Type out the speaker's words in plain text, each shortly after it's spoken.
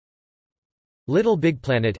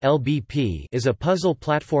LittleBigPlanet (LBP) is a puzzle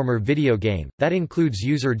platformer video game that includes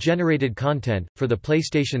user-generated content for the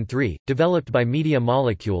PlayStation 3, developed by Media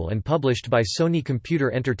Molecule and published by Sony Computer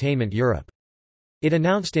Entertainment Europe. It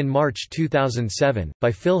announced in March 2007 by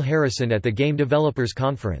Phil Harrison at the Game Developers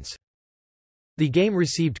Conference. The game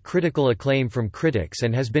received critical acclaim from critics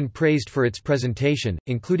and has been praised for its presentation,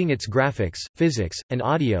 including its graphics, physics, and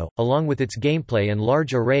audio, along with its gameplay and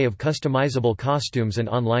large array of customizable costumes and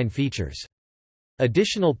online features.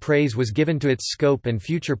 Additional praise was given to its scope and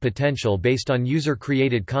future potential based on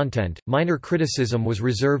user-created content. Minor criticism was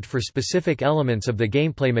reserved for specific elements of the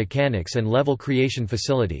gameplay mechanics and level creation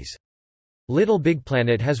facilities.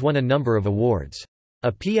 LittleBigPlanet has won a number of awards.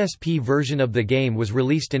 A PSP version of the game was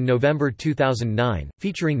released in November 2009,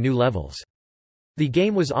 featuring new levels. The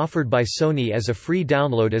game was offered by Sony as a free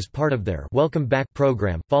download as part of their Welcome Back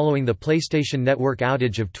program, following the PlayStation Network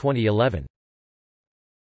outage of 2011.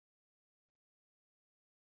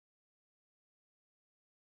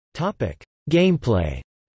 Gameplay.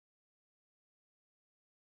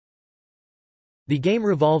 The game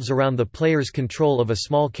revolves around the player's control of a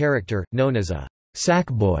small character, known as a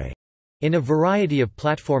Sackboy, in a variety of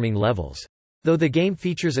platforming levels. Though the game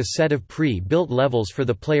features a set of pre-built levels for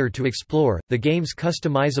the player to explore, the game's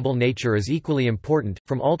customizable nature is equally important,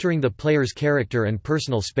 from altering the player's character and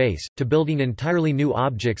personal space, to building entirely new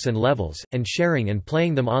objects and levels, and sharing and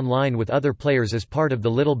playing them online with other players as part of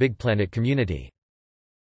the LittleBigPlanet community.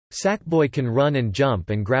 Sackboy can run and jump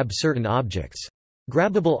and grab certain objects.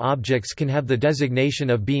 Grabbable objects can have the designation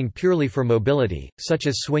of being purely for mobility, such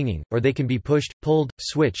as swinging, or they can be pushed, pulled,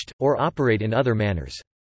 switched, or operate in other manners.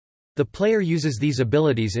 The player uses these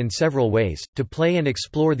abilities in several ways, to play and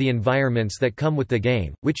explore the environments that come with the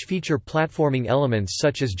game, which feature platforming elements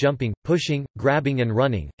such as jumping, pushing, grabbing and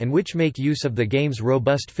running, and which make use of the game's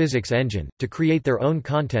robust physics engine, to create their own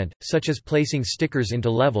content, such as placing stickers into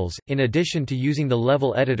levels, in addition to using the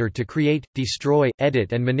level editor to create, destroy,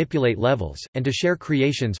 edit and manipulate levels, and to share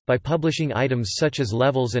creations, by publishing items such as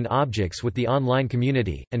levels and objects with the online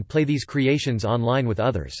community, and play these creations online with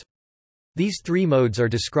others. These three modes are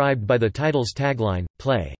described by the title's tagline: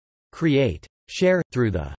 play, create, share.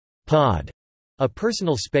 Through the pod, a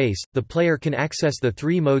personal space, the player can access the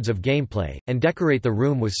three modes of gameplay, and decorate the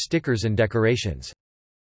room with stickers and decorations.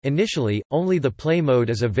 Initially, only the play mode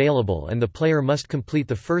is available and the player must complete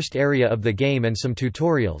the first area of the game and some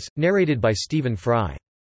tutorials, narrated by Stephen Fry.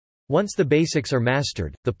 Once the basics are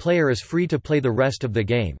mastered, the player is free to play the rest of the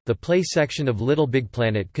game. The play section of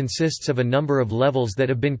LittleBigPlanet consists of a number of levels that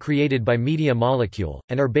have been created by Media Molecule,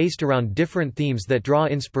 and are based around different themes that draw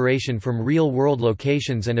inspiration from real-world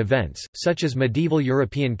locations and events, such as medieval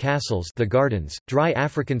European castles, the gardens, dry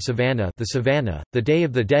African savanna, the Day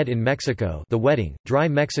of the Dead in Mexico, the wedding, dry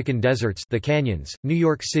Mexican deserts, the canyons, New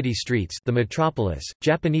York City streets, the metropolis,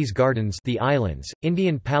 Japanese gardens, the islands,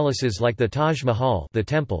 Indian palaces like the Taj Mahal, the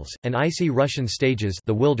temples, and icy Russian stages,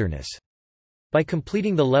 the wilderness. By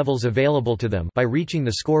completing the levels available to them by reaching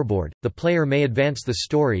the scoreboard, the player may advance the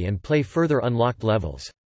story and play further unlocked levels.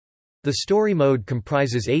 The story mode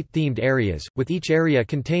comprises 8 themed areas, with each area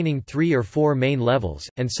containing 3 or 4 main levels,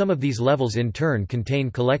 and some of these levels in turn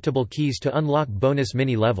contain collectible keys to unlock bonus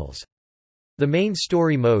mini-levels. The main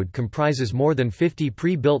story mode comprises more than 50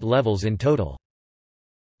 pre-built levels in total.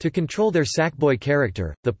 To control their Sackboy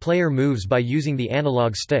character, the player moves by using the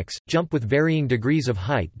analog sticks, jump with varying degrees of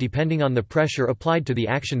height depending on the pressure applied to the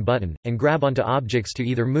action button, and grab onto objects to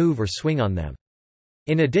either move or swing on them.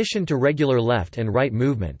 In addition to regular left and right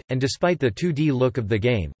movement, and despite the 2D look of the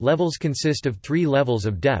game, levels consist of 3 levels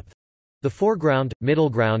of depth: the foreground, middle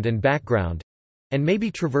ground and background, and may be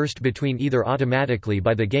traversed between either automatically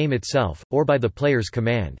by the game itself, or by the player's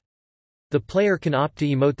command. The player can opt to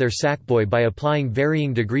emote their Sackboy by applying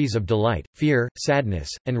varying degrees of delight, fear, sadness,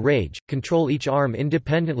 and rage, control each arm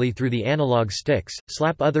independently through the analog sticks,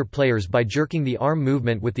 slap other players by jerking the arm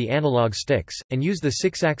movement with the analog sticks, and use the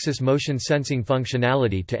 6-axis motion sensing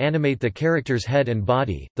functionality to animate the character's head and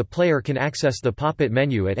body. The player can access the pop-it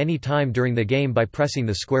menu at any time during the game by pressing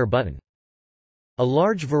the square button. A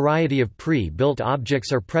large variety of pre-built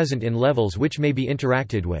objects are present in levels which may be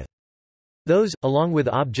interacted with. Those, along with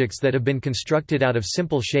objects that have been constructed out of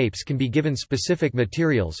simple shapes, can be given specific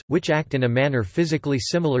materials, which act in a manner physically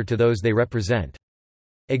similar to those they represent.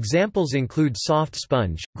 Examples include soft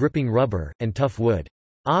sponge, gripping rubber, and tough wood.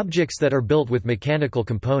 Objects that are built with mechanical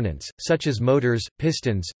components, such as motors,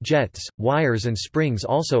 pistons, jets, wires and springs,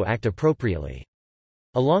 also act appropriately.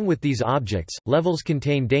 Along with these objects, levels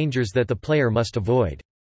contain dangers that the player must avoid.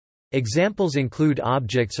 Examples include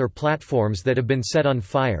objects or platforms that have been set on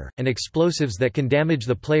fire, and explosives that can damage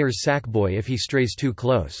the player's Sackboy if he strays too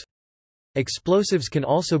close. Explosives can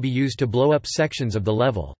also be used to blow up sections of the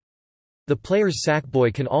level. The player's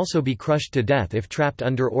Sackboy can also be crushed to death if trapped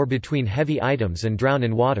under or between heavy items and drown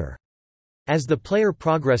in water. As the player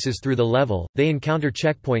progresses through the level, they encounter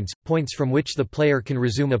checkpoints, points from which the player can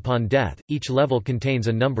resume upon death. Each level contains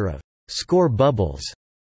a number of score bubbles,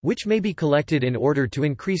 which may be collected in order to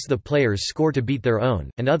increase the player's score to beat their own,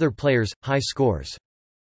 and other players' high scores.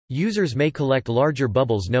 Users may collect larger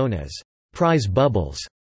bubbles known as prize bubbles,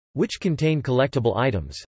 which contain collectible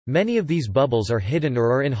items. Many of these bubbles are hidden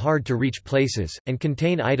or are in hard-to-reach places, and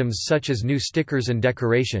contain items such as new stickers and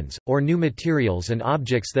decorations, or new materials and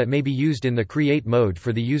objects that may be used in the Create mode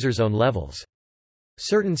for the user's own levels.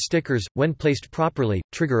 Certain stickers, when placed properly,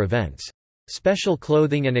 trigger events. Special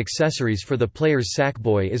clothing and accessories for the player's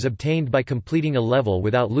Sackboy is obtained by completing a level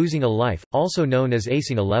without losing a life, also known as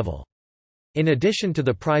acing a level. In addition to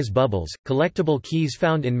the prize bubbles, collectible keys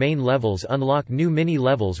found in main levels unlock new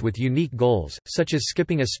mini-levels with unique goals, such as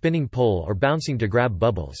skipping a spinning pole or bouncing to grab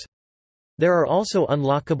bubbles. There are also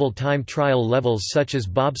unlockable time trial levels such as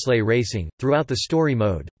bobsleigh racing. Throughout the story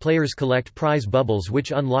mode, players collect prize bubbles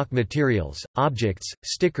which unlock materials, objects,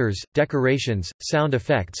 stickers, decorations, sound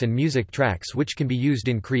effects and music tracks which can be used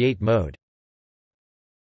in Create mode.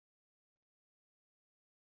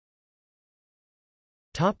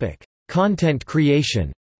 Content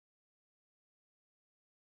creation.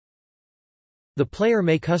 The player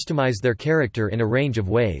may customize their character in a range of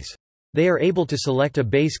ways. They are able to select a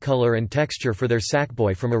base color and texture for their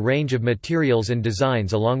Sackboy from a range of materials and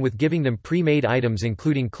designs along with giving them pre-made items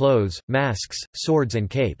including clothes, masks, swords and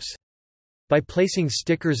capes. By placing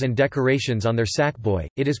stickers and decorations on their Sackboy,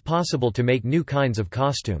 it is possible to make new kinds of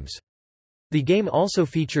costumes. The game also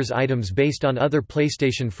features items based on other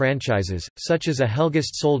PlayStation franchises, such as a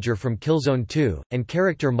Helghast soldier from Killzone 2, and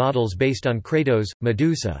character models based on Kratos,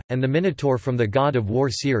 Medusa, and the Minotaur from the God of War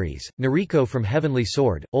series, Nariko from Heavenly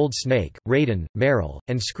Sword, Old Snake, Raiden, Meryl,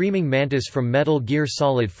 and Screaming Mantis from Metal Gear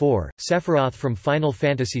Solid 4, Sephiroth from Final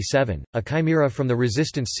Fantasy VII, a Chimera from the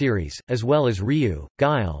Resistance series, as well as Ryu,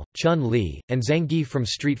 Guile, Chun-Li, and Zangief from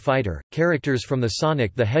Street Fighter, characters from the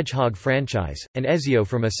Sonic the Hedgehog franchise, and Ezio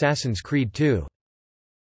from Assassin's Creed 2.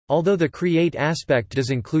 Although the Create aspect does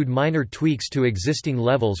include minor tweaks to existing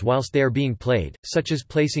levels whilst they are being played, such as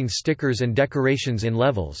placing stickers and decorations in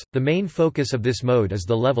levels, the main focus of this mode is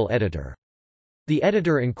the level editor. The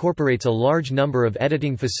editor incorporates a large number of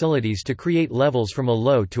editing facilities to create levels from a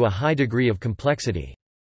low to a high degree of complexity.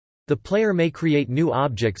 The player may create new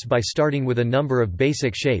objects by starting with a number of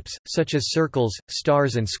basic shapes, such as circles,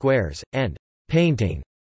 stars and squares, and painting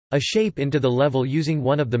a shape into the level using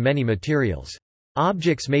one of the many materials.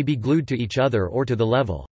 Objects may be glued to each other or to the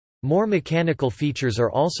level. More mechanical features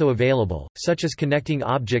are also available, such as connecting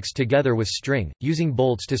objects together with string, using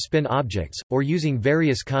bolts to spin objects, or using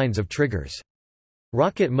various kinds of triggers.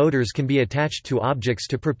 Rocket motors can be attached to objects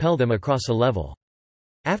to propel them across a level.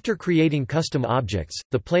 After creating custom objects,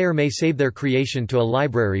 the player may save their creation to a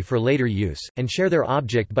library for later use, and share their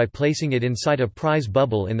object by placing it inside a prize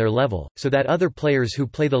bubble in their level, so that other players who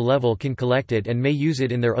play the level can collect it and may use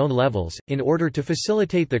it in their own levels. In order to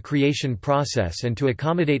facilitate the creation process and to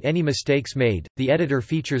accommodate any mistakes made, the editor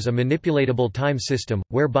features a manipulatable time system,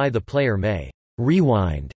 whereby the player may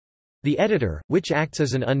rewind the editor, which acts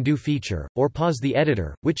as an undo feature, or pause the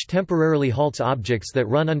editor, which temporarily halts objects that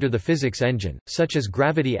run under the physics engine, such as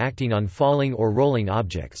gravity acting on falling or rolling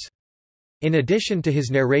objects. In addition to his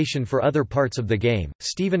narration for other parts of the game,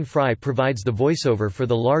 Stephen Fry provides the voiceover for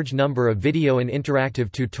the large number of video and interactive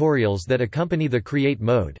tutorials that accompany the Create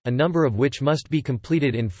mode, a number of which must be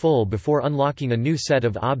completed in full before unlocking a new set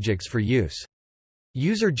of objects for use.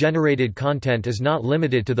 User-generated content is not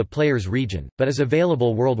limited to the player's region, but is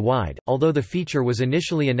available worldwide. Although the feature was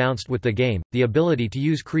initially announced with the game, the ability to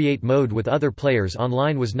use Create mode with other players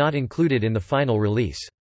online was not included in the final release.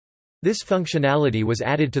 This functionality was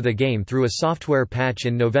added to the game through a software patch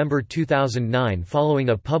in November 2009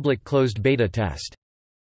 following a public closed beta test.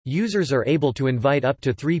 Users are able to invite up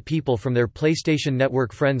to 3 people from their PlayStation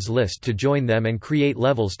Network friends list to join them and create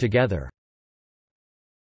levels together.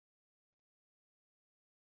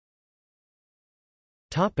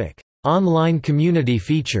 Online community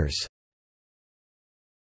features.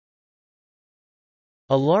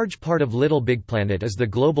 A large part of LittleBigPlanet is the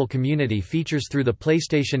global community features through the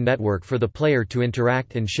PlayStation Network for the player to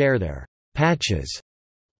interact and share their patches,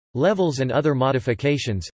 levels and other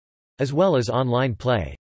modifications, as well as online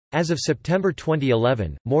play. As of September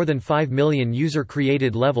 2011, more than 5 million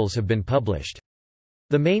user-created levels have been published.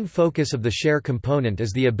 The main focus of the share component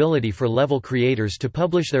is the ability for level creators to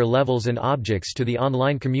publish their levels and objects to the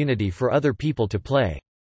online community for other people to play.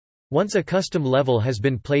 Once a custom level has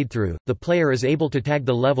been played through, the player is able to tag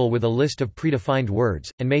the level with a list of predefined words,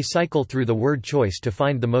 and may cycle through the word choice to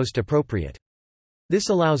find the most appropriate. This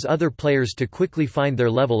allows other players to quickly find their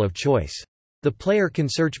level of choice. The player can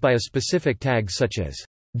search by a specific tag such as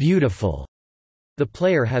beautiful. The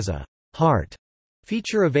player has a heart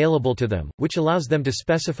feature available to them, which allows them to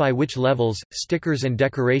specify which levels, stickers and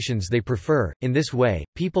decorations they prefer. In this way,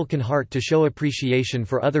 people can heart to show appreciation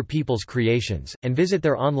for other people's creations, and visit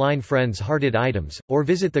their online friends' hearted items, or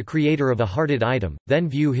visit the creator of a hearted item, then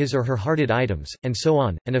view his or her hearted items, and so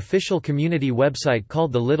on. An official community website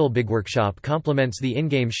called the LittleBigWorkshop complements the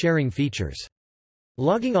in-game sharing features.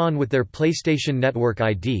 Logging on with their PlayStation Network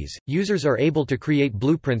IDs, users are able to create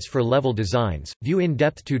blueprints for level designs, view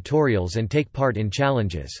in-depth tutorials and take part in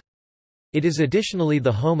challenges. It is additionally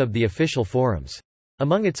the home of the official forums.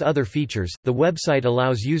 Among its other features, the website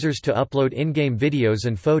allows users to upload in-game videos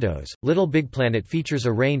and photos. LittleBigPlanet features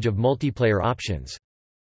a range of multiplayer options.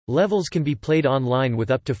 Levels can be played online with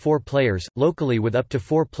up to 4 players, locally with up to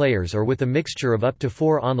 4 players or with a mixture of up to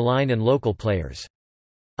 4 online and local players.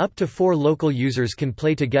 Up to 4 local users can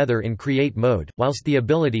play together in Create mode, whilst the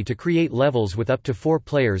ability to create levels with up to 4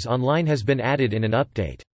 players online has been added in an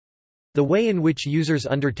update. The way in which users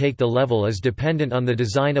undertake the level is dependent on the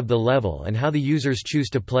design of the level and how the users choose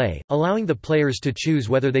to play, allowing the players to choose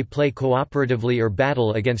whether they play cooperatively or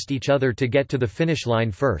battle against each other to get to the finish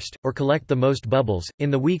line first, or collect the most bubbles. In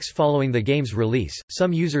the weeks following the game's release,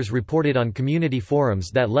 some users reported on community forums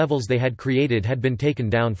that levels they had created had been taken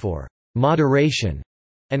down for moderation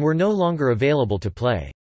and were no longer available to play.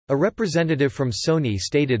 A representative from Sony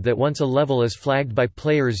stated that once a level is flagged by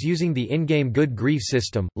players using the in-game good grief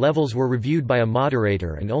system, levels were reviewed by a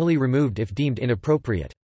moderator and only removed if deemed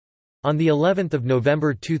inappropriate. On the 11th of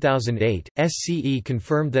November 2008, SCE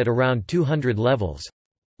confirmed that around 200 levels,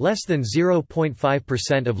 less than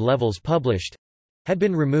 0.5% of levels published, had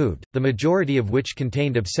been removed, the majority of which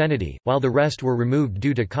contained obscenity, while the rest were removed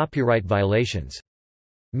due to copyright violations.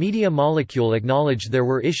 Media Molecule acknowledged there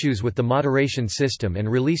were issues with the moderation system and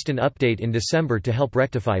released an update in December to help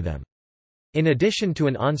rectify them. In addition to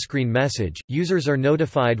an on-screen message, users are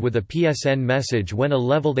notified with a PSN message when a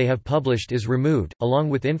level they have published is removed, along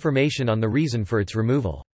with information on the reason for its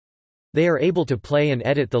removal. They are able to play and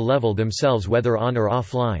edit the level themselves whether on or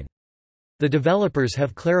offline. The developers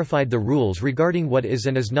have clarified the rules regarding what is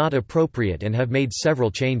and is not appropriate and have made several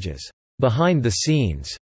changes behind the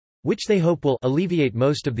scenes, which they hope will alleviate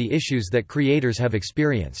most of the issues that creators have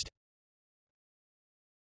experienced.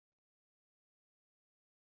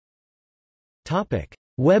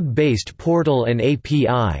 Web-based portal and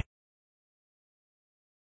API.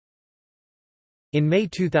 In May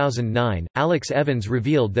 2009, Alex Evans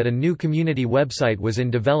revealed that a new community website was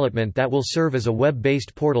in development that will serve as a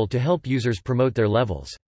web-based portal to help users promote their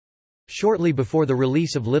levels. Shortly before the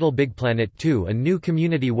release of LittleBigPlanet 2, a new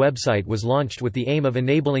community website was launched with the aim of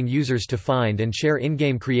enabling users to find and share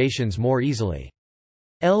in-game creations more easily.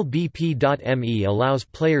 LBP.me allows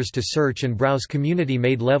players to search and browse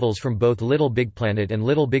community-made levels from both LittleBigPlanet and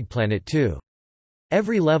LittleBigPlanet 2.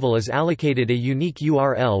 Every level is allocated a unique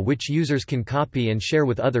URL which users can copy and share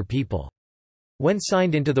with other people. When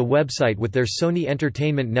signed into the website with their Sony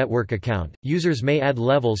Entertainment Network account, users may add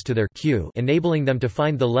levels to their queue, enabling them to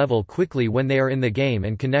find the level quickly when they are in the game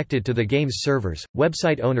and connected to the game's servers.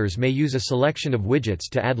 Website owners may use a selection of widgets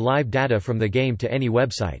to add live data from the game to any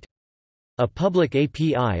website. A public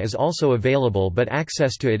API is also available, but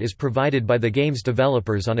access to it is provided by the game's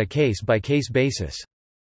developers on a case-by-case basis.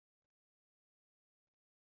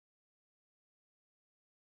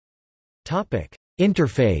 Topic: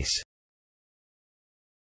 Interface.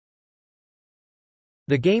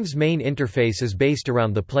 The game's main interface is based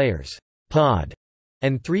around the player's pod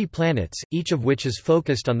and 3 planets, each of which is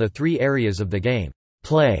focused on the 3 areas of the game: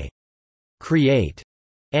 play, create,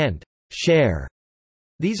 and share.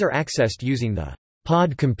 These are accessed using the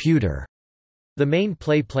pod computer. The main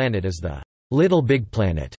play planet is the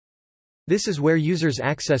LittleBigPlanet. This is where users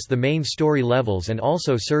access the main story levels and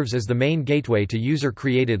also serves as the main gateway to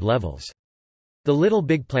user-created levels. The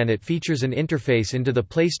LittleBigPlanet features an interface into the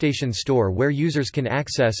PlayStation Store where users can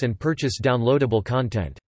access and purchase downloadable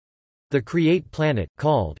content. The Create Planet,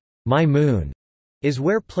 called My Moon, is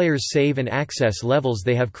where players save and access levels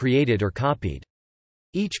they have created or copied.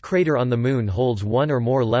 Each crater on the moon holds 1 or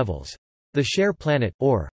more levels. The Share Planet,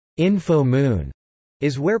 or Info Moon,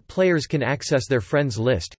 is where players can access their friends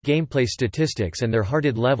list, gameplay statistics and their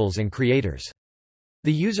hearted levels and creators.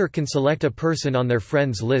 The user can select a person on their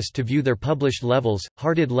friends list to view their published levels,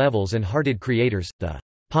 hearted and hearted creators. The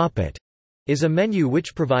Poppet is a menu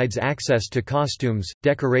which provides access to costumes,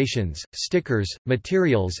 decorations, stickers,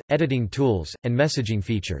 materials, editing tools, and messaging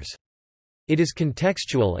features. It is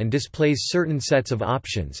contextual and displays certain sets of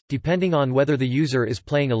options, depending on whether the user is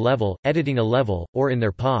playing a level, editing a level, or in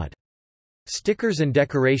their pod. Stickers and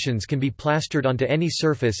decorations can be plastered onto any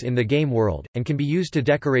surface in the game world, and can be used to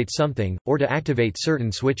decorate something, or to activate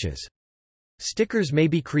certain switches. Stickers may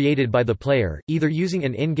be created by the player, either using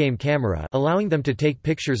an in-game camera allowing them to take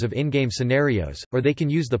pictures of in-game scenarios, or they can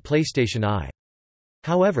use the PlayStation Eye.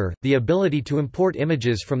 However, the ability to import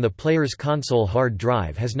images from the player's console hard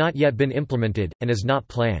drive has not yet been implemented, and is not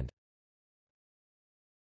planned.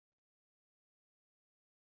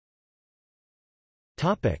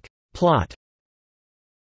 Plot.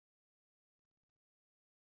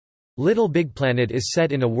 LittleBigPlanet is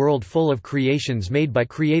set in a world full of creations made by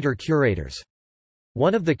creator-curators.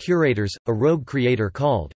 One of the curators, a rogue creator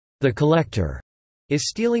called the Collector, is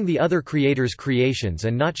stealing the other creators' creations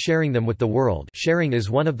and not sharing them with the world. Sharing is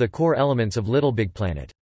one of the core elements of LittleBigPlanet.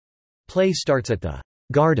 Play starts at the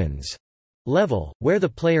Gardens level, where the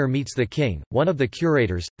player meets the king, one of the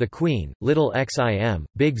curators, the queen, Little Xim,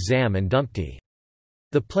 Big Zam and Dumpty.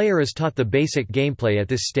 The player is taught the basic gameplay at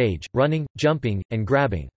this stage, running, jumping, and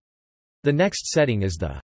grabbing. The next setting is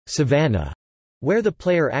the Savannah, where the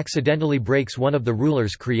player accidentally breaks one of the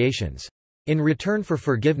ruler's creations. In return for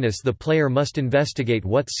forgiveness, the player must investigate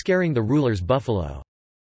what's scaring the ruler's buffalo.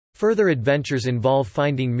 Further adventures involve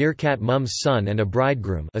finding Meerkat Mum's son and a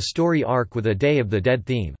bridegroom, a story arc with a Day of the Dead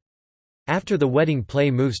theme. After the wedding, play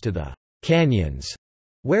moves to the Canyons,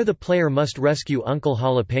 where the player must rescue Uncle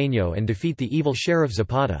Jalapeno and defeat the evil Sheriff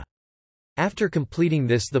Zapata. After completing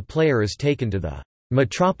this, the player is taken to the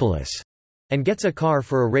Metropolis and gets a car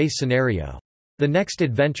for a race scenario. The next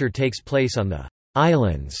adventure takes place on the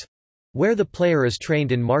Islands, where the player is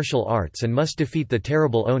trained in martial arts and must defeat the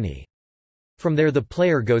terrible Oni. From there, the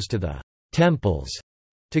player goes to the Temples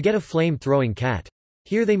to get a flame-throwing cat.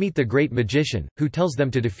 Here they meet the great magician, who tells them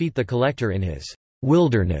to defeat the Collector in his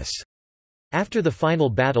wilderness. After the final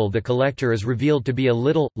battle, the Collector is revealed to be a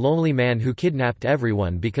little, lonely man who kidnapped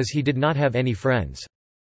everyone because he did not have any friends.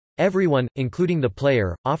 Everyone, including the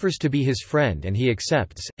player, offers to be his friend and he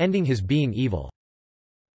accepts, ending his being evil.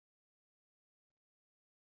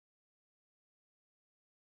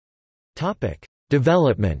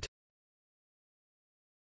 Development.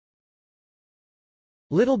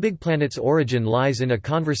 LittleBigPlanet's origin lies in a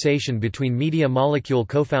conversation between Media Molecule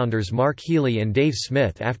co-founders Mark Healy and Dave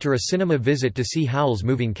Smith after a cinema visit to see Howl's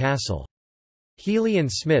Moving Castle. Healy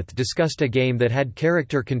and Smith discussed a game that had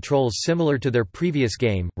character controls similar to their previous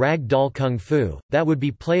game, Rag Doll Kung Fu, that would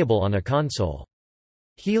be playable on a console.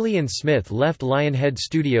 Healy and Smith left Lionhead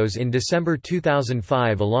Studios in December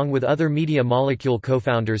 2005 along with other Media Molecule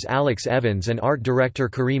co-founders Alex Evans and art director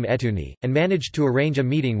Kareem Etouni, and managed to arrange a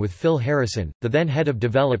meeting with Phil Harrison, the then head of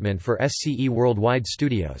development for SCE Worldwide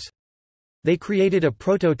Studios. They created a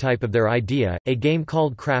prototype of their idea, a game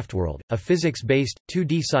called Craftworld, a physics-based,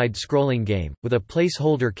 2D side-scrolling game, with a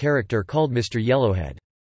placeholder character called Mr. Yellowhead.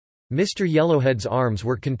 Mr. Yellowhead's arms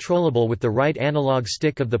were controllable with the right analog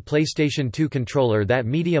stick of the PlayStation 2 controller that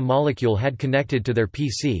Media Molecule had connected to their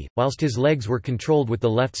PC, whilst his legs were controlled with the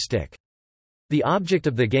left stick. The object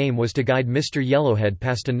of the game was to guide Mr. Yellowhead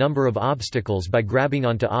past a number of obstacles by grabbing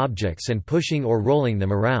onto objects and pushing or rolling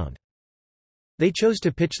them around. They chose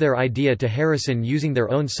to pitch their idea to Harrison using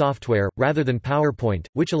their own software, rather than PowerPoint,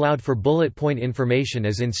 which allowed for bullet point information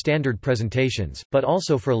as in standard presentations, but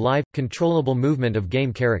also for live, controllable movement of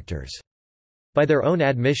game characters. By their own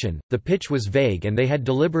admission, the pitch was vague and they had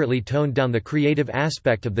deliberately toned down the creative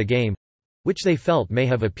aspect of the game—which they felt may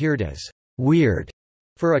have appeared as weird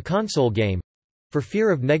for a console game—for fear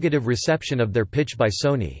of negative reception of their pitch by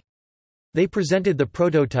Sony. They presented the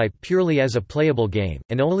prototype purely as a playable game,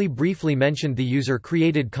 and only briefly mentioned the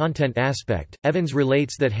user-created content aspect. Evans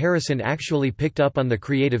relates that Harrison actually picked up on the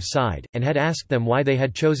creative side, and had asked them why they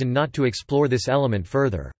had chosen not to explore this element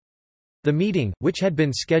further. The meeting, which had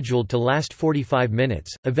been scheduled to last 45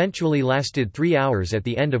 minutes, eventually lasted 3 hours, at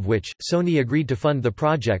the end of which, Sony agreed to fund the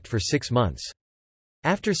project for 6 months.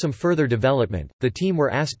 After some further development, the team were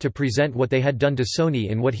asked to present what they had done to Sony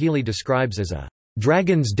in what Healy describes as a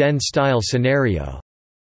Dragon's Den-style scenario.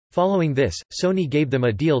 Following this, Sony gave them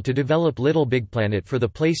a deal to develop LittleBigPlanet for the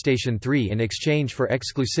PlayStation 3 in exchange for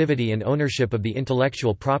exclusivity and ownership of the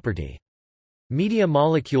intellectual property. Media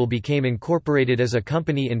Molecule became incorporated as a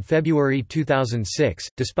company in February 2006.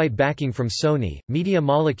 Despite backing from Sony, Media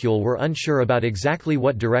Molecule were unsure about exactly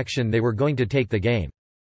what direction they were going to take the game.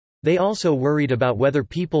 They also worried about whether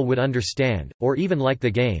people would understand, or even like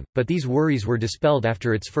the game, but these worries were dispelled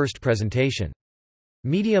after its first presentation.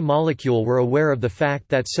 Media Molecule were aware of the fact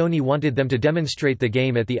that Sony wanted them to demonstrate the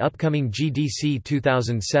game at the upcoming GDC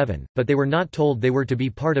 2007, but they were not told they were to be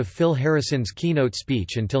part of Phil Harrison's keynote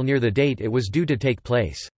speech until near the date it was due to take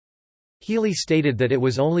place. Healy stated that it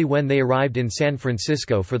was only when they arrived in San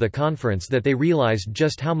Francisco for the conference that they realized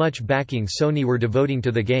just how much backing Sony were devoting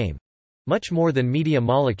to the game—much more than Media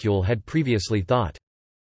Molecule had previously thought.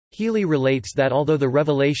 Healy relates that although the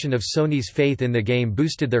revelation of Sony's faith in the game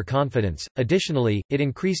boosted their confidence, additionally, it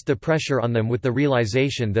increased the pressure on them with the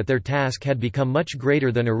realization that their task had become much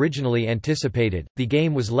greater than originally anticipated. The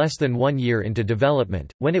game was less than 1 year into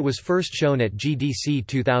development, when it was first shown at GDC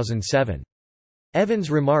 2007.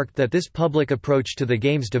 Evans remarked that this public approach to the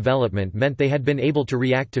game's development meant they had been able to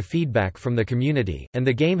react to feedback from the community, and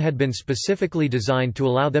the game had been specifically designed to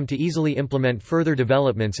allow them to easily implement further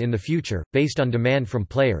developments in the future, based on demand from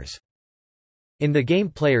players. In the game,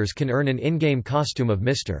 players can earn an in-game costume of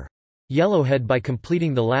Mr. Yellowhead by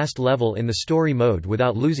completing the last level in the story mode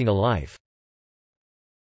without losing a life.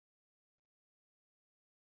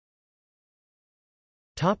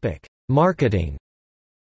 Marketing.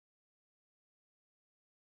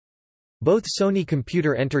 Both Sony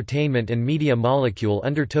Computer Entertainment and Media Molecule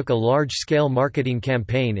undertook a large-scale marketing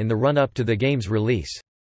campaign in the run-up to the game's release.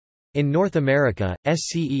 In North America,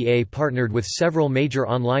 SCEA partnered with several major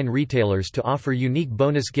online retailers to offer unique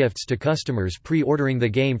bonus gifts to customers pre-ordering the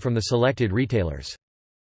game from the selected retailers.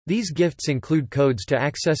 These gifts include codes to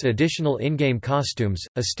access additional in-game costumes,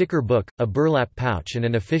 a sticker book, a burlap pouch and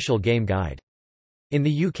an official game guide. In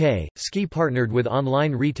the UK, Ski partnered with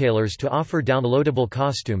online retailers to offer downloadable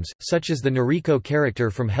costumes, such as the Noriko character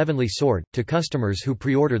from Heavenly Sword, to customers who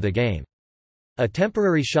pre-order the game. A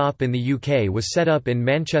temporary shop in the UK was set up in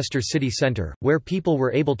Manchester city centre, where people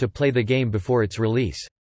were able to play the game before its release.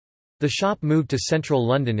 The shop moved to central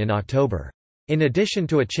London in October. In addition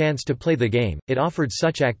to a chance to play the game, it offered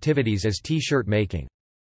such activities as T-shirt making.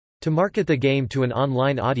 To market the game to an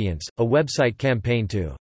online audience, a website campaign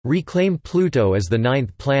to "Reclaim Pluto as the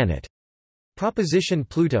Ninth Planet" Proposition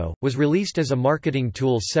Pluto was released as a marketing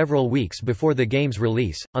tool several weeks before the game's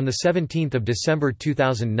release. On the 17th of December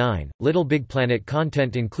 2009, LittleBigPlanet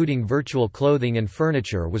content including virtual clothing and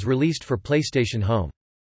furniture was released for PlayStation Home.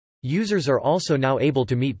 Users are also now able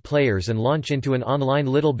to meet players and launch into an online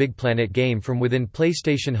LittleBigPlanet game from within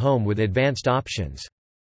PlayStation Home with advanced options.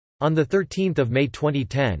 On 13 May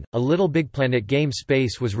 2010, a LittleBigPlanet game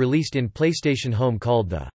space was released in PlayStation Home called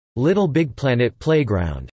the LittleBigPlanet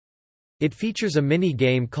Playground. It features a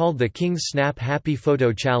mini-game called the King's Snap Happy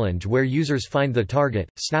Photo Challenge where users find the target,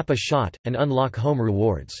 snap a shot, and unlock home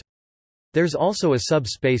rewards. There's also a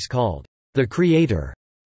sub-space called The Creator,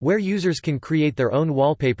 where users can create their own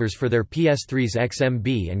wallpapers for their PS3's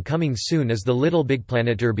XMB, and coming soon is the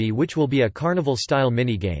LittleBigPlanet Derby, which will be a carnival-style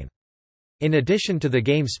mini-game. In addition to the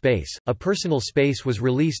game space, a personal space was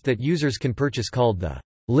released that users can purchase called the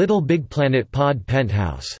LittleBigPlanet Pod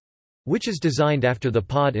Penthouse, which is designed after the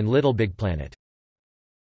pod in LittleBigPlanet.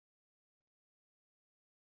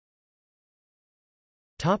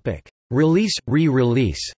 Release,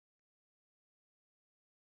 re-release.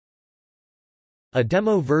 A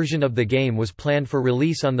demo version of the game was planned for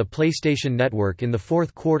release on the PlayStation Network in the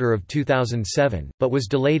fourth quarter of 2007, but was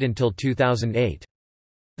delayed until 2008.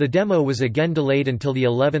 The demo was again delayed until the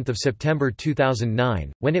 11th of September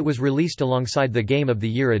 2009, when it was released alongside the Game of the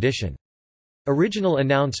Year edition. Original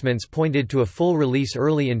announcements pointed to a full release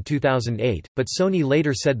early in 2008, but Sony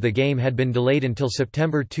later said the game had been delayed until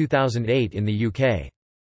September 2008 in the UK.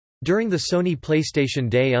 During the Sony PlayStation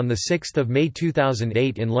Day on 6 May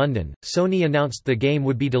 2008 in London, Sony announced the game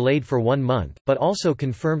would be delayed for 1 month, but also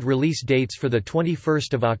confirmed release dates for 21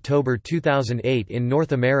 October 2008 in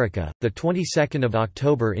North America, 22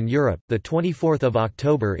 October in Europe, 24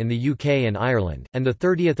 October in the UK and Ireland, and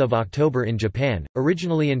 30 October in Japan.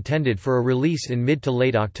 Originally intended for a release in mid to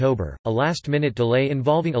late October, a last-minute delay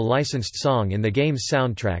involving a licensed song in the game's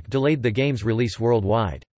soundtrack delayed the game's release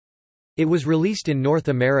worldwide. It was released in North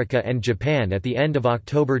America and Japan at the end of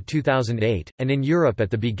October 2008, and in Europe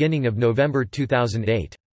at the beginning of November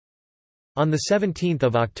 2008. On 17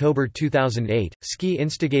 October 2008, Ski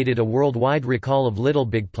instigated a worldwide recall of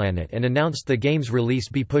LittleBigPlanet and announced the game's release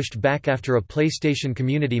be pushed back after a PlayStation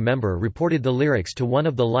community member reported the lyrics to one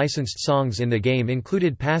of the licensed songs in the game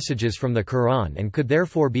included passages from the Quran and could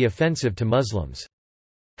therefore be offensive to Muslims.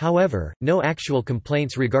 However, no actual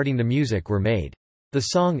complaints regarding the music were made. The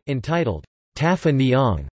song, entitled Tafa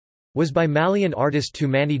Niang, was by Malian artist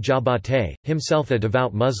Toumani Jabate, himself a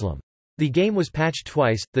devout Muslim. The game was patched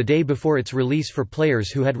twice, the day before its release for players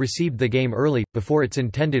who had received the game early, before its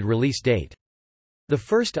intended release date. The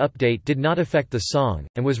first update did not affect the song,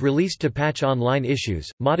 and was released to patch online issues,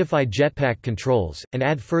 modify jetpack controls, and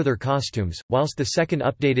add further costumes, whilst the second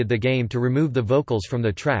updated the game to remove the vocals from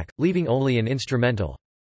the track, leaving only an instrumental.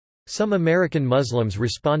 Some American Muslims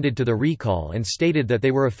responded to the recall and stated that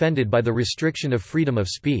they were offended by the restriction of freedom of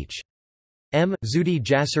speech. Zudi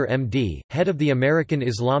Jasser MD, head of the American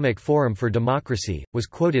Islamic Forum for Democracy, was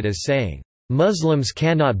quoted as saying, "Muslims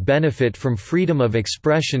cannot benefit from freedom of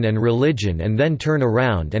expression and religion and then turn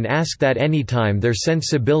around and ask that anytime their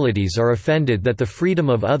sensibilities are offended that the freedom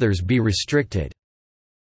of others be restricted."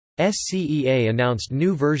 SCEA announced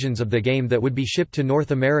new versions of the game that would be shipped to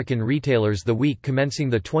North American retailers the week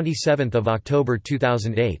commencing 27 October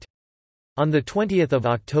 2008. On 20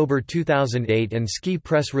 October 2008 an Ski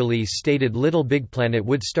press release stated LittleBigPlanet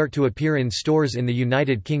would start to appear in stores in the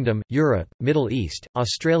United Kingdom, Europe, Middle East,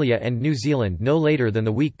 Australia and New Zealand no later than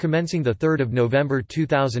the week commencing 3 November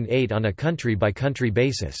 2008 on a country-by-country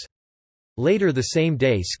basis. Later the same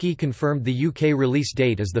day Ski confirmed the UK release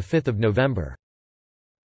date as 5 November.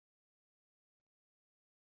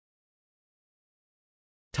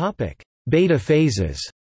 Beta phases.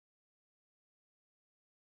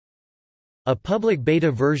 A public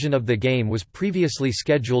beta version of the game was previously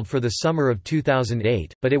scheduled for the summer of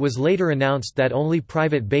 2008, but it was later announced that only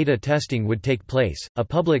private beta testing would take place. A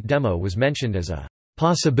public demo was mentioned as a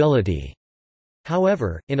possibility.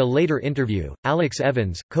 However, in a later interview, Alex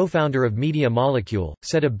Evans, co-founder of Media Molecule,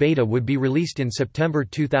 said a beta would be released in September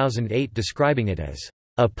 2008, describing it as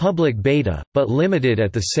a public beta, but limited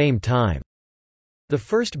at the same time. The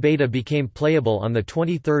first beta became playable on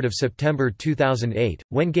 23 September 2008,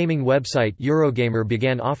 when gaming website Eurogamer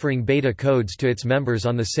began offering beta codes to its members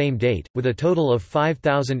on the same date. With a total of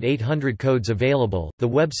 5,800 codes available, the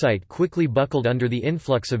website quickly buckled under the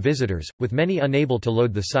influx of visitors, with many unable to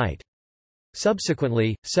load the site.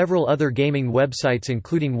 Subsequently, several other gaming websites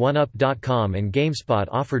including OneUp.com and GameSpot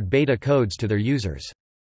offered beta codes to their users.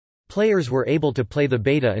 Players were able to play the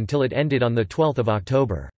beta until it ended on 12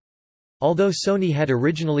 October. Although Sony had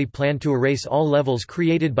originally planned to erase all levels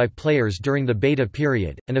created by players during the beta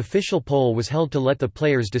period, an official poll was held to let the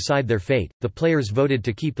players decide their fate. The players voted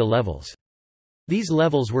to keep the levels. These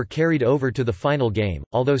levels were carried over to the final game,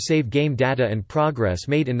 although save game data and progress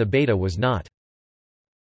made in the beta was not.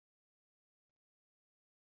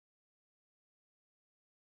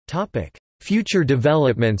 Topic: Future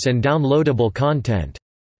developments and downloadable content.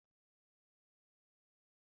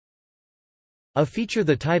 A feature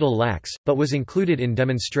the title lacks, but was included in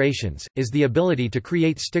demonstrations, is the ability to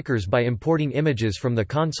create stickers by importing images from the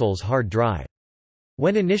console's hard drive.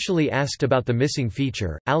 When initially asked about the missing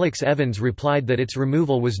feature, Alex Evans replied that its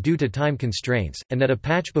removal was due to time constraints, and that a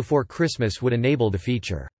patch before Christmas would enable the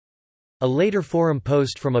feature. A later forum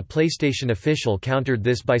post from a PlayStation official countered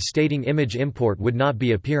this by stating image import would not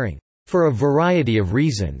be appearing, "for a variety of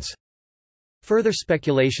reasons." Further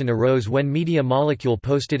speculation arose when Media Molecule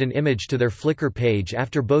posted an image to their Flickr page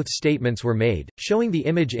after both statements were made, showing the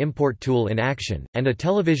image import tool in action, and a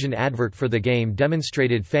television advert for the game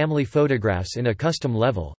demonstrated family photographs in a custom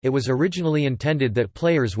level. It was originally intended that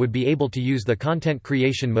players would be able to use the content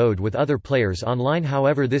creation mode with other players online,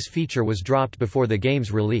 however, this feature was dropped before the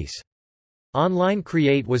game's release. Online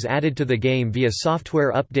Create was added to the game via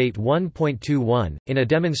Software Update 1.21. In a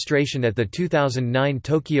demonstration at the 2009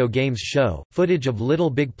 Tokyo Games Show, footage of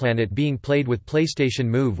LittleBigPlanet being played with PlayStation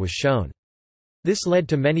Move was shown. This led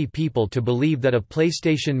to many people to believe that a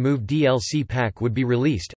PlayStation Move DLC pack would be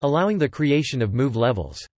released, allowing the creation of Move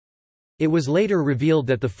levels. It was later revealed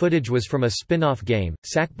that the footage was from a spin-off game,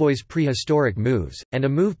 Sackboy's Prehistoric Moves, and a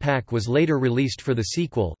Move pack was later released for the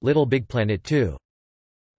sequel, LittleBigPlanet 2.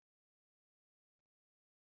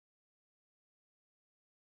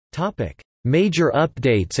 Major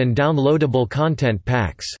updates and downloadable content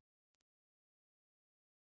packs.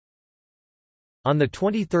 On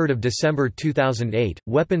 23 December 2008,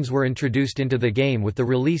 weapons were introduced into the game with the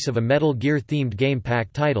release of a Metal Gear-themed game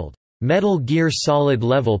pack titled, Metal Gear Solid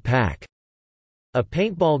Level Pack. A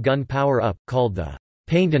paintball gun power-up, called the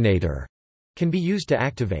Paintinator, can be used to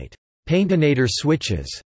activate Paintinator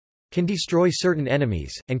switches, can destroy certain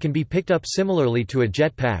enemies, and can be picked up similarly to a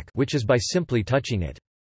jetpack, which is by simply touching it.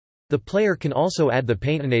 The player can also add the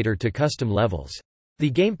Paintinator to custom levels. The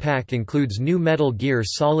game pack includes new Metal Gear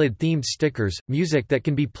Solid-themed stickers, music that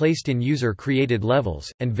can be placed in user-created levels,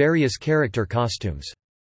 and various character costumes.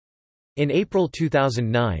 In April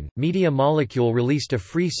 2009, Media Molecule released a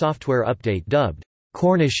free software update dubbed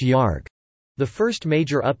Cornish Yarg, the first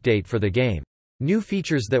major update for the game. New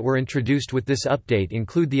features that were introduced with this update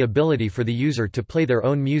include the ability for the user to play their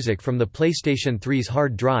own music from the PlayStation 3's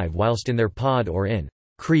hard drive whilst in their pod or in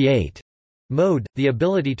Create Mode, the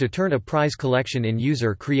ability to turn a prize collection in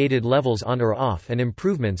user-created levels on or off, and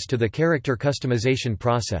improvements to the character customization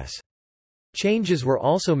process. Changes were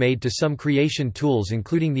also made to some creation tools,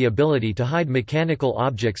 including the ability to hide mechanical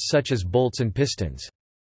objects such as bolts and pistons.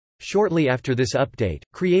 Shortly after this update,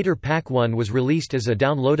 Creator Pack 1 was released as a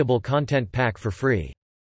downloadable content pack for free.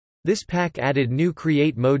 This pack added new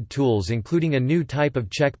create mode tools, including a new type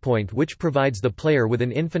of checkpoint which provides the player with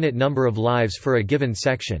an infinite number of lives for a given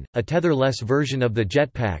section, a tether-less version of the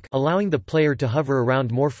jetpack allowing the player to hover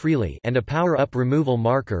around more freely, and a power-up removal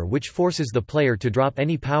marker which forces the player to drop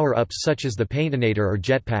any power-ups such as the paintinator or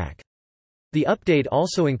jetpack. The update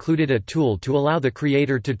also included a tool to allow the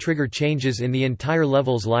creator to trigger changes in the entire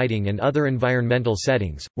level's lighting and other environmental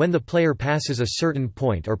settings, when the player passes a certain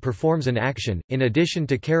point or performs an action. In addition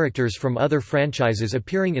to characters from other franchises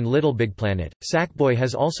appearing in LittleBigPlanet, Sackboy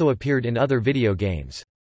has also appeared in other video games.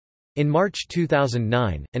 In March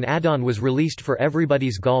 2009, an add-on was released for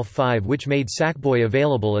Everybody's Golf 5 which made Sackboy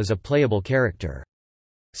available as a playable character.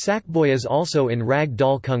 Sackboy is also in Rag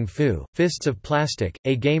Doll Kung Fu, Fists of Plastic,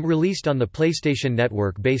 a game released on the PlayStation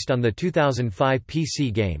Network based on the 2005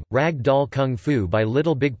 PC game, Rag Doll Kung Fu by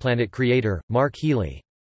LittleBigPlanet creator, Mark Healy.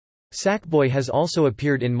 Sackboy has also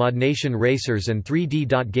appeared in ModNation Racers and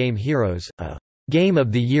 3D Game Heroes. A Game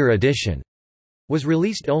of the Year edition was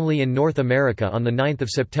released only in North America on 9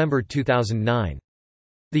 September 2009.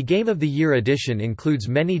 The Game of the Year edition includes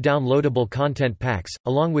many downloadable content packs,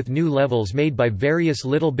 along with new levels made by various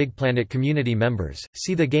LittleBigPlanet community members.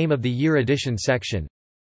 See the Game of the Year edition section.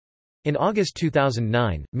 In August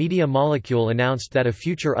 2009, Media Molecule announced that a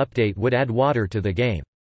future update would add water to the game.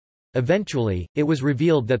 Eventually, it was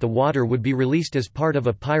revealed that the water would be released as part of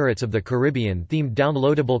a Pirates of the Caribbean-themed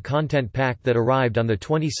downloadable content pack that arrived on the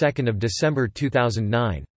 22nd of December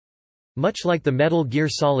 2009. Much like the Metal Gear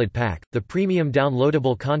Solid pack, the premium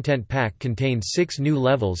downloadable content pack contains 6 new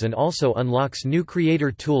levels and also unlocks new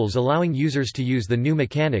creator tools allowing users to use the new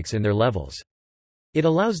mechanics in their levels. It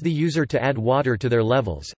allows the user to add water to their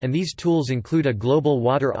levels, and these tools include a global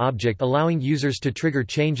water object allowing users to trigger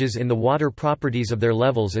changes in the water properties of their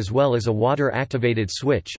levels, as well as a water-activated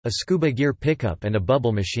switch, a scuba gear pickup and a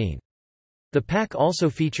bubble machine. The pack also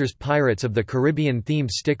features Pirates of the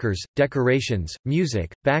Caribbean-themed stickers, decorations,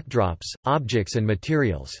 music, backdrops, objects and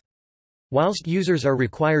materials. Whilst users are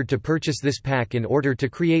required to purchase this pack in order to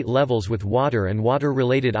create levels with water and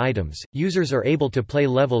water-related items, users are able to play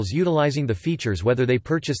levels utilizing the features whether they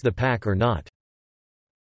purchase the pack or not.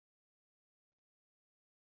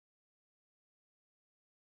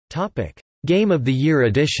 Game of the Year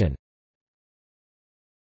edition.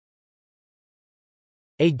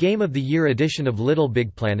 A Game of the Year edition of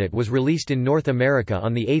LittleBigPlanet was released in North America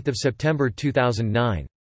on 8 September 2009.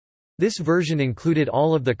 This version included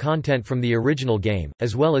all of the content from the original game,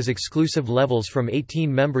 as well as exclusive levels from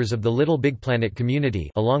 18 members of the LittleBigPlanet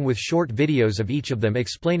community, along with short videos of each of them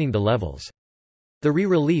explaining the levels. The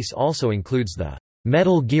re-release also includes the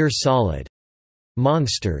Metal Gear Solid,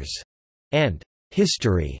 Monsters, and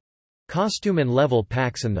History costume and level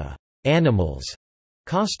packs and the Animals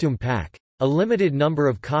costume pack. A limited number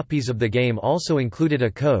of copies of the game also included a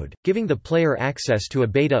code, giving the player access to a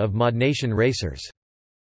beta of ModNation Racers.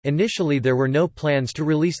 Initially there were no plans to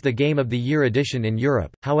release the Game of the Year edition in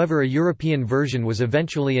Europe, however a European version was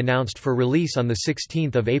eventually announced for release on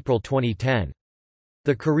 16 April 2010.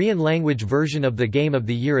 The Korean-language version of the Game of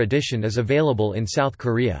the Year edition is available in South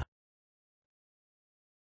Korea.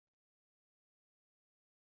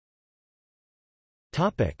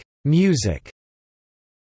 Music.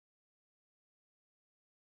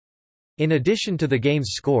 In addition to the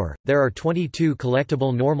game's score, there are 22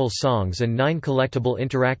 collectible normal songs and 9 collectible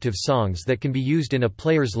interactive songs that can be used in a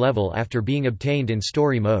player's level after being obtained in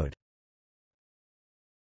story mode.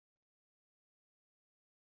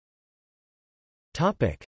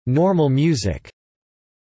 Normal music.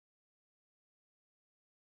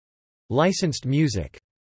 Licensed music.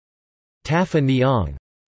 Tafa Neong,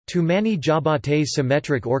 Tumani Jabate's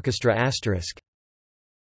Symmetric Orchestra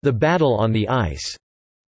 *. The Battle on the Ice,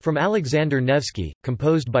 from Alexander Nevsky,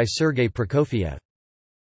 composed by Sergei Prokofiev.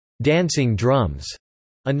 Dancing Drums,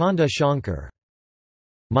 Ananda Shankar.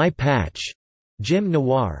 My Patch, Jim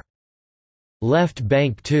Noir. Left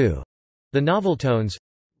Bank 2, The Noveltones.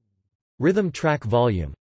 Rhythm Track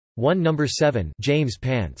Volume 1 No. 7, James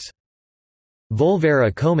Pants.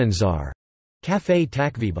 Volvera Komenzar, Café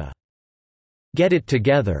Takviba. Get It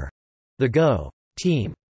Together, The Go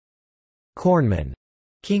Team. Kornman,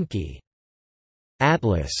 Kinky.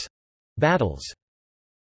 Atlas, Battles.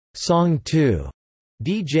 Song 2,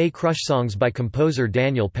 DJ Crush, songs by composer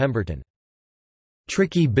Daniel Pemberton.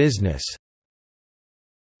 Tricky Business,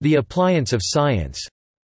 The Appliance of Science,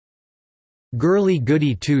 Girly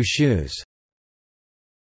Goody Two Shoes,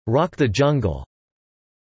 Rock the Jungle,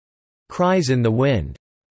 Cries in the Wind,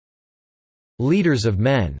 Leaders of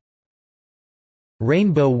Men,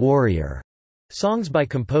 Rainbow Warrior, songs by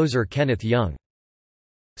composer Kenneth Young,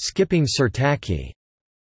 Skipping Sirtaki,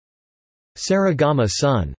 Saragama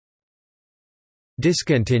Sun,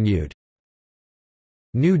 Discontinued,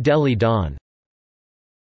 New Delhi Dawn.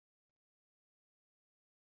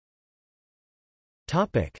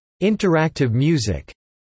 Interactive music.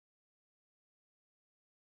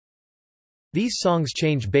 These songs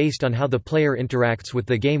change based on how the player interacts with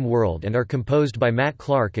the game world and are composed by Matt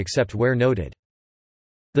Clark except where noted.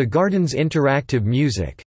 The Gardens Interactive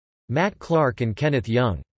Music, Matt Clark and Kenneth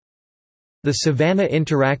Young. The Savannah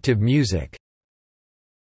Interactive Music,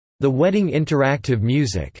 The Wedding Interactive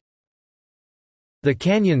Music, The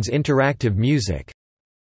Canyons Interactive Music,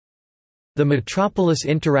 The Metropolis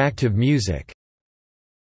Interactive Music,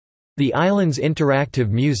 The Islands Interactive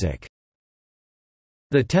Music,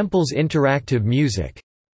 The Temples Interactive Music,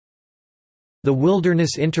 The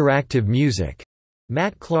Wilderness Interactive Music,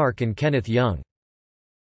 Matt Clark and Kenneth Young.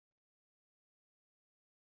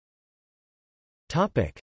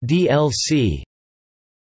 DLC.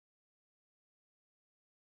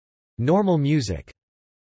 Normal music.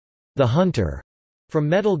 The Hunter, from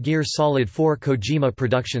Metal Gear Solid 4 Kojima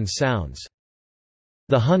Productions sounds.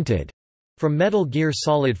 The Hunted, from Metal Gear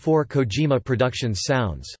Solid 4 Kojima Productions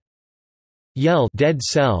sounds. Yell Dead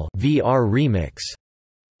Cell VR Remix,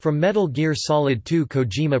 from Metal Gear Solid 2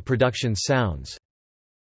 Kojima Productions sounds.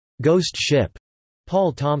 Ghost Ship,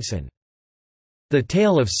 Paul Thompson. The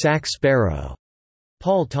Tale of Sack Sparrow,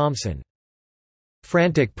 Paul Thompson.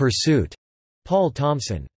 Frantic Pursuit, Paul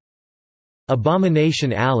Thompson.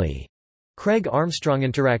 Abomination Alley, Craig Armstrong.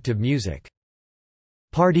 Interactive music.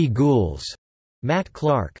 Party Ghouls, Matt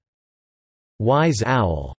Clark. Wise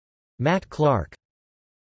Owl, Matt Clark.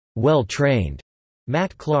 Well Trained,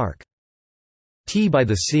 Matt Clark. Tea by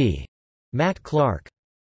the Sea, Matt Clark.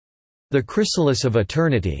 The Chrysalis of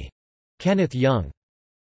Eternity, Kenneth Young.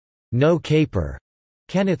 No Caper,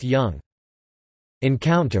 Kenneth Young.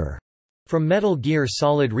 Encounter, from Metal Gear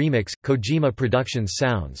Solid Remix, Kojima Productions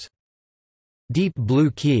sounds. Deep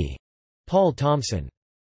Blue Key, Paul Thompson.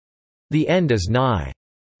 The End is Nigh,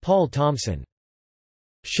 Paul Thompson.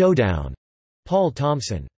 Showdown, Paul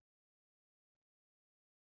Thompson.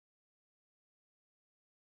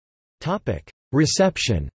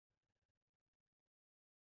 Reception.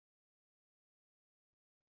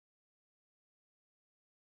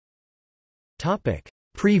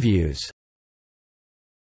 Previews.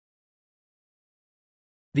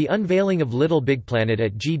 The unveiling of LittleBigPlanet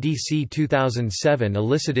at GDC 2007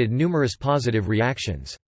 elicited numerous positive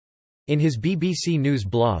reactions. In his BBC News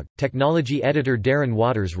blog, technology editor Darren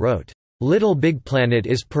Waters wrote, "LittleBigPlanet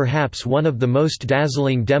is perhaps one of the most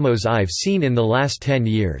dazzling demos I've seen in the last 10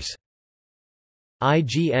 years."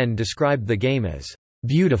 IGN described the game as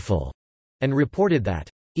beautiful and reported that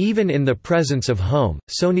even in the presence of Home,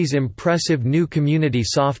 Sony's impressive new community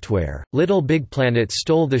software, LittleBigPlanet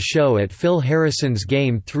stole the show at Phil Harrison's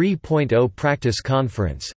Game 3.0 practice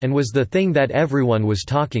conference, and was the thing that everyone was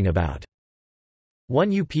talking about. One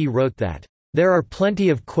UP wrote that, "There are plenty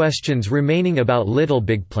of questions remaining about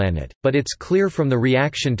LittleBigPlanet, but it's clear from the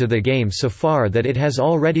reaction to the game so far that it has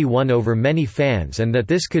already won over many fans and that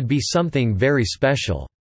this could be something very special."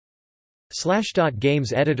 Slashdot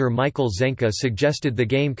Games editor Michael Zenka suggested the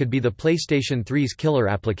game could be the PlayStation 3's killer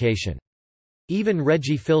application. Even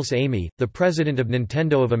Reggie Fils-Aimé, the president of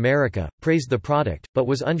Nintendo of America, praised the product, but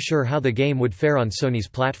was unsure how the game would fare on Sony's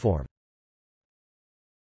platform.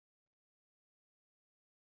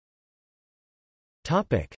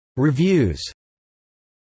 Reviews.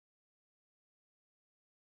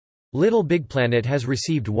 LittleBigPlanet has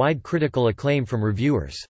received wide critical acclaim from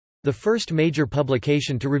reviewers. The first major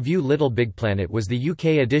publication to review LittleBigPlanet was the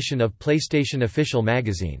UK edition of PlayStation Official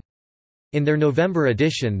magazine. In their November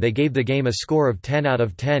edition they gave the game a score of 10 out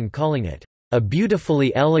of 10, calling it, "a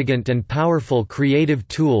beautifully elegant and powerful creative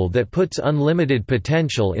tool that puts unlimited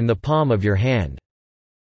potential in the palm of your hand."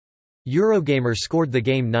 Eurogamer scored the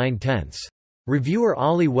game 9/10. Reviewer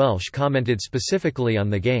Ollie Welsh commented specifically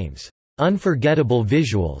on the game's unforgettable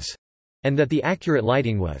visuals, and that the accurate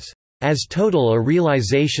lighting was as total a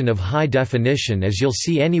realization of high definition as you'll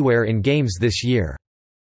see anywhere in games this year.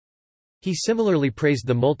 He similarly praised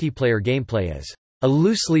the multiplayer gameplay as a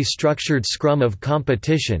loosely structured scrum of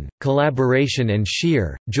competition, collaboration and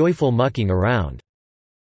sheer, joyful mucking around.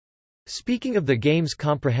 Speaking of the game's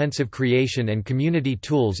comprehensive creation and community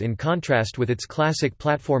tools in contrast with its classic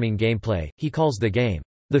platforming gameplay, he calls the game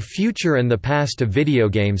 "The future and the past of video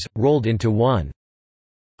games, rolled into one."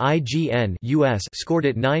 IGN US scored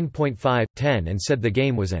it 9.5/10 and said the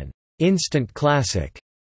game was an instant classic.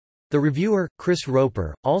 The reviewer, Chris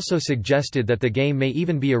Roper, also suggested that the game may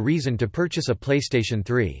even be a reason to purchase a PlayStation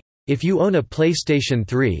 3. "If you own a PlayStation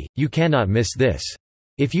 3, you cannot miss this.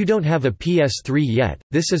 If you don't have a PS3 yet,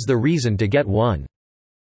 this is the reason to get one."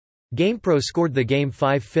 GamePro scored the game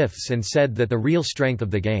 5/5 and said that the real strength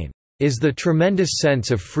of the game is the tremendous sense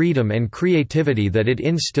of freedom and creativity that it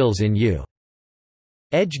instills in you.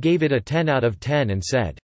 Edge gave it a 10 out of 10 and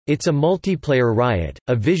said, "It's a multiplayer riot,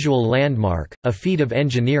 a visual landmark, a feat of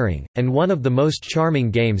engineering, and one of the most charming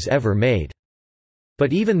games ever made.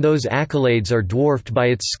 But even those accolades are dwarfed by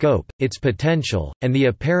its scope, its potential, and the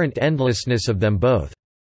apparent endlessness of them both."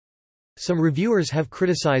 Some reviewers have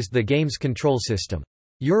criticized the game's control system.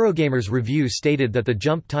 Eurogamer's review stated that the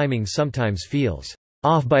jump timing sometimes feels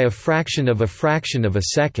off by a fraction of a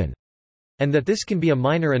second, and that this can be a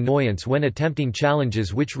minor annoyance when attempting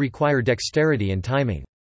challenges which require dexterity and timing.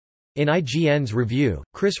 In IGN's review,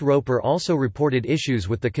 Chris Roper also reported issues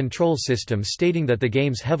with the control system, stating that the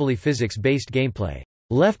game's heavily physics-based gameplay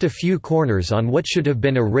left a few corners on what should have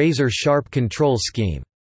been a razor-sharp control scheme.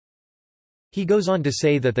 He goes on to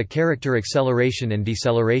say that the character acceleration and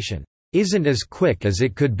deceleration isn't as quick as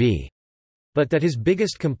it could be, but that his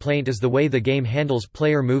biggest complaint is the way the game handles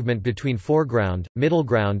player movement between foreground, middle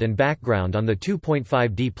ground and background on the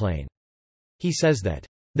 2.5D plane. He says that,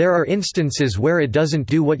 "There are instances where it doesn't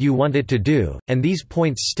do what you want it to do, and these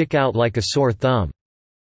points stick out like a sore thumb."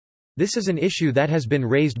 This is an issue that has been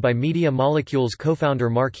raised by Media Molecule's co-founder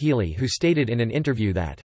Mark Healy, who stated in an interview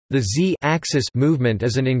that, "The Z-axis movement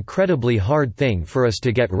is an incredibly hard thing for us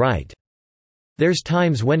to get right. There's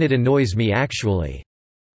times when it annoys me actually."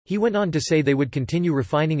 He went on to say they would continue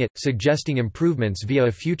refining it, suggesting improvements via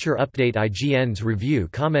a future update. IGN's review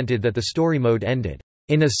commented that the story mode ended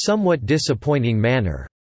in a somewhat disappointing manner,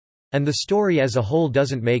 and the story as a whole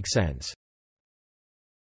doesn't make sense.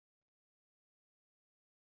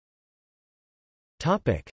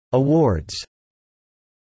 Awards.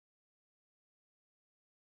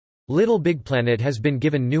 LittleBigPlanet has been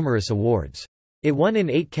given numerous awards. It won in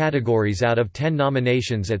 8 categories out of 10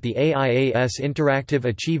 nominations at the AIAS Interactive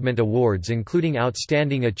Achievement Awards, including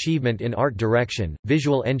Outstanding Achievement in Art Direction,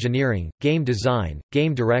 Visual Engineering, Game Design,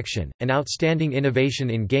 Game Direction, and Outstanding Innovation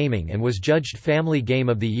in Gaming, and was judged Family Game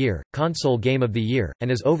of the Year, Console Game of the Year, and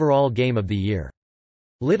as Overall Game of the Year.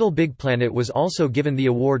 LittleBigPlanet was also given the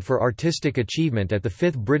award for Artistic Achievement at the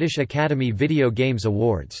 5th British Academy Video Games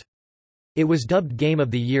Awards. It was dubbed Game of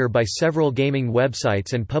the Year by several gaming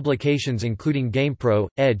websites and publications including GamePro,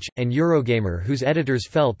 Edge, and Eurogamer, whose editors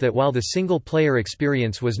felt that while the single-player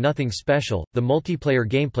experience was nothing special, the multiplayer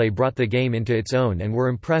gameplay brought the game into its own and were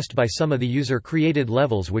impressed by some of the user-created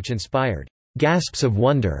levels which inspired gasps of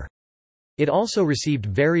wonder. It also received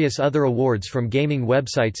various other awards from gaming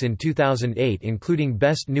websites in 2008, including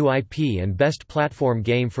Best New IP and Best Platform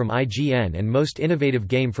Game from IGN and Most Innovative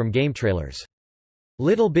Game from GameTrailers.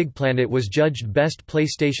 LittleBigPlanet was judged Best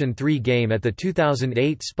PlayStation 3 Game at the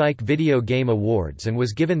 2008 Spike Video Game Awards and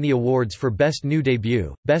was given the awards for Best New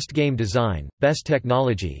Debut, Best Game Design, Best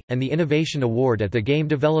Technology, and the Innovation Award at the Game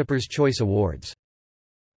Developers' Choice Awards.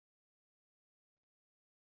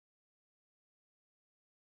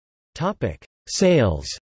 Sales.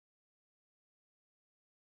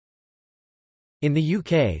 In the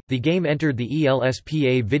UK, the game entered the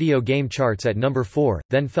ELSPA video game charts at number 4,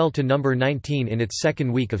 then fell to number 19 in its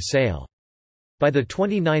second week of sale. By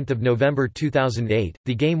 29 November 2008,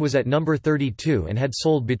 the game was at number 32 and had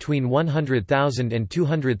sold between 100,000 and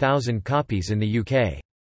 200,000 copies in the UK.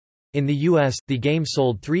 In the US, the game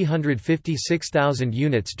sold 356,000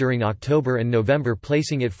 units during October and November,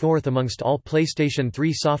 placing it fourth amongst all PlayStation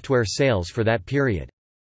 3 software sales for that period.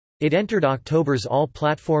 It entered October's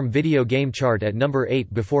all-platform video game chart at number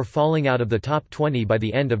 8 before falling out of the top 20 by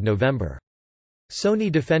the end of November.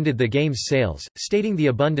 Sony defended the game's sales, stating the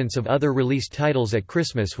abundance of other released titles at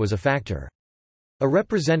Christmas was a factor. A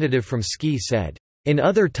representative from Ski said, "In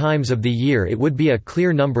other times of the year it would be a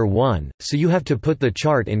clear number 1, so you have to put the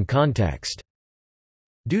chart in context."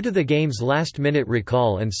 Due to the game's last-minute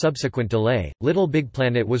recall and subsequent delay,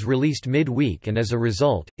 LittleBigPlanet was released mid-week, and as a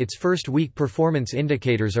result, its first-week performance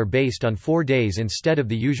indicators are based on 4 days instead of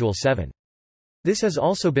the usual 7. This has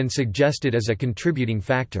also been suggested as a contributing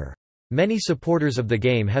factor. Many supporters of the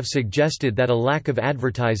game have suggested that a lack of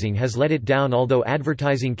advertising has let it down, although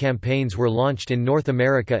advertising campaigns were launched in North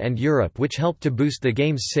America and Europe which helped to boost the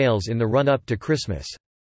game's sales in the run-up to Christmas.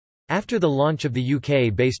 After the launch of the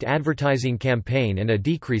UK-based advertising campaign and a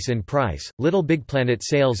decrease in price, LittleBigPlanet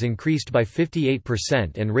sales increased by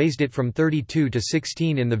 58% and raised it from 32 to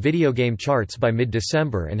 16 in the video game charts by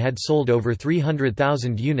mid-December and had sold over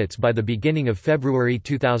 300,000 units by the beginning of February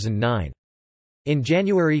 2009. In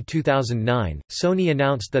January 2009, Sony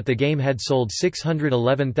announced that the game had sold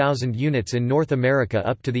 611,000 units in North America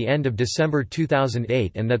up to the end of December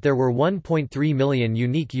 2008 and that there were 1.3 million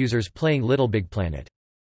unique users playing LittleBigPlanet.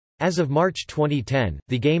 As of March 2010,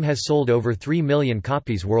 the game has sold over 3 million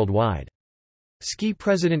copies worldwide. Ski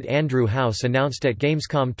president Andrew House announced at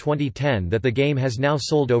Gamescom 2010 that the game has now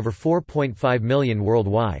sold over 4.5 million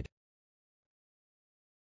worldwide.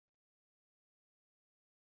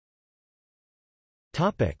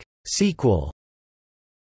 Sequel.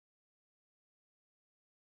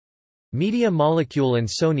 Media Molecule and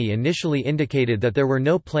Sony initially indicated that there were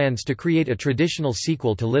no plans to create a traditional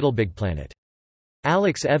sequel to LittleBigPlanet.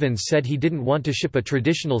 Alex Evans said he didn't want to ship a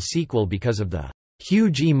traditional sequel because of the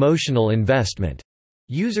huge emotional investment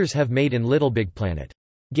users have made in LittleBigPlanet.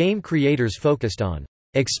 Game creators focused on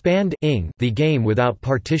expanding the game without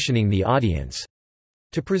partitioning the audience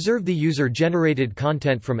to preserve the user-generated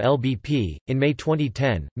content from LBP. In May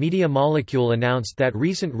 2010, Media Molecule announced that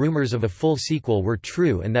recent rumors of a full sequel were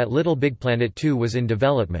true and that LittleBigPlanet 2 was in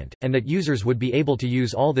development, and that users would be able to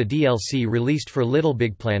use all the DLC released for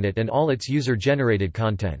LittleBigPlanet and all its user-generated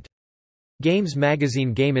content. Games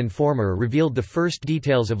magazine Game Informer revealed the first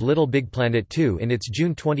details of LittleBigPlanet 2 in its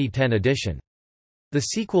June 2010 edition. The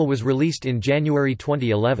sequel was released in January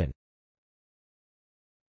 2011.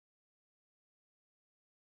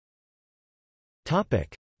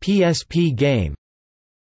 PSP game.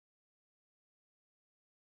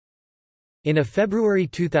 In a February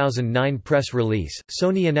 2009 press release,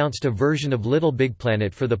 Sony announced a version of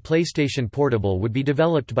LittleBigPlanet for the PlayStation Portable would be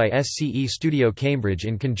developed by SCE Studio Cambridge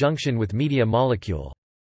in conjunction with Media Molecule.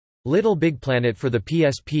 LittleBigPlanet for the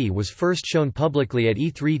PSP was first shown publicly at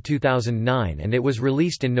E3 2009 and it was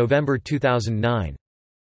released in November 2009.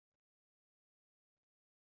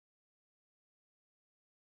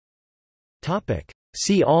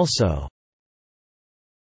 See also: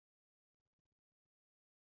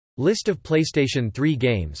 List of PlayStation 3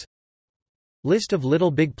 games, List of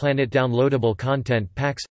LittleBigPlanet downloadable content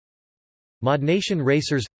packs, ModNation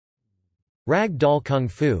Racers, Rag Doll Kung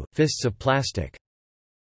Fu: Fists of Plastic.